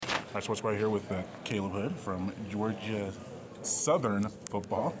Our sports right here with Caleb from Georgia Southern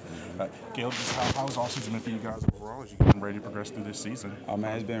football. Caleb, just how's all season been for you guys overall as you getting ready to progress through this season? Oh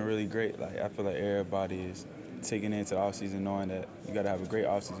man, it's been really great. Like I feel like everybody is taking into the off season knowing that you got to have a great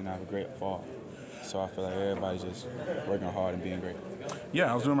off season, have a great fall. So I feel like everybody's just working hard and being great.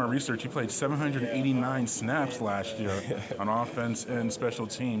 Yeah, I was doing my research. You played 789 snaps last year on offense and special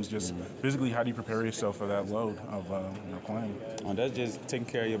teams. Just physically, how do you prepare yourself for that load of playing? That's just taking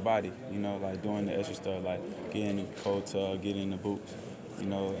care of your body, like doing the extra stuff, like getting in the cold tub, getting in the boots,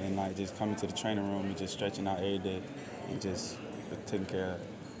 and like just coming to the training room and just stretching out every day and just taking care of it.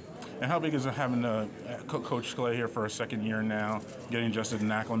 And how big is it having Coach Clay here for a second year now, getting adjusted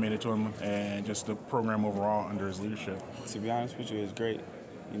and acclimated to him, and just the program overall under his leadership? To be honest with you, it's great.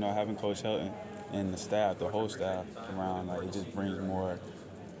 Having Coach Helton and the staff, the whole staff around, like it just brings it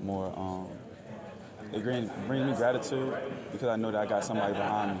brings me gratitude because I know that I got somebody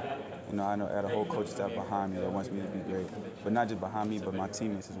behind me. I know I got a whole coaching staff behind me that wants me to be great, but not just behind me, but my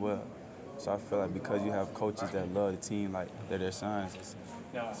teammates as well. So I feel like because you have coaches that love the team like they're their sons,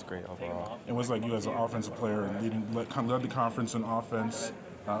 it's great overall. It was like you as an offensive player led the conference in offense,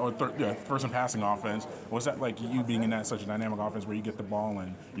 first in passing offense. Was that like you being in that such a dynamic offense where you get the ball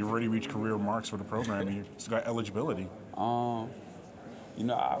and you've already reached career marks for the program and you still got eligibility? I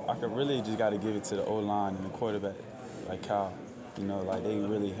could really just got to give it to the O-line and the quarterback, like Cal. Like they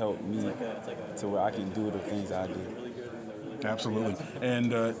really helped me to where I can do the things I do. Absolutely.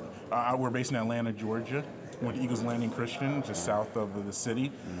 And we're based in Atlanta, Georgia. Went to Eagles Landing Christian, just south of the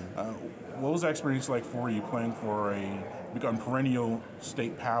city. What was that experience like for you playing for become perennial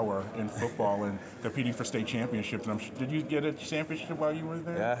state power in football and competing for state championships? And did you get a championship while you were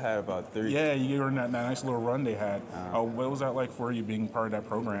there? Yeah, I had about 3. Yeah, you were in that nice little run they had. What was that like for you being part of that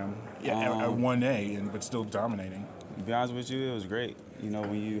program at 1A, but still dominating? To be honest with you, it was great.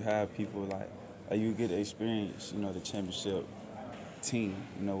 When you have people like you get to experience, the championship team,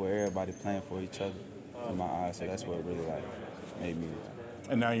 where everybody playing for each other. In my eyes, so that's what really like made me.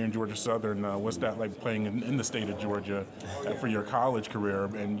 And now you're in Georgia Southern. What's that like playing in the state of Georgia for your college career,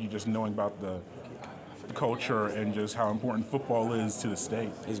 and you just knowing about the culture and just how important football is to the state?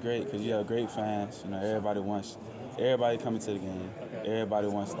 It's great because you have great fans. Everybody coming to the game. Everybody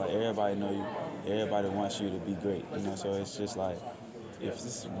know you. Everybody wants you to be great. So it's just like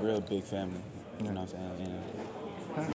it's a real big family. You know what I'm saying?